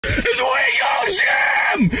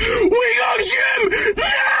We go gym! No!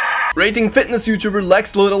 Rating fitness YouTuber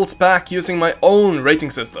Lexx Little's back using my own rating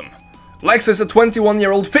system. Lexx is a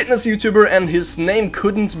 21-year-old fitness YouTuber and his name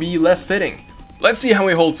couldn't be less fitting. Let's see how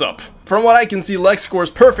he holds up. From what I can see, Lexx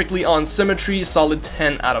scores perfectly on symmetry, solid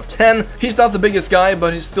 10 out of 10. He's not the biggest guy,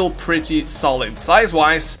 but he's still pretty solid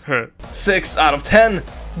size-wise. 6 out of 10.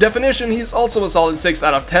 Definition, he's also a solid 6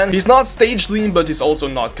 out of 10. He's not stage lean, but he's also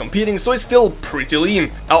not competing, so he's still pretty lean.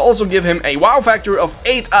 I'll also give him a wow factor of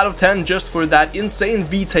 8 out of 10 just for that insane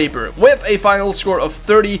V-taper. With a final score of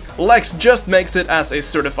 30, Lexx just makes it as a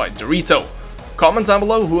certified Dorito. Comment down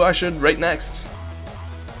below who I should rate next.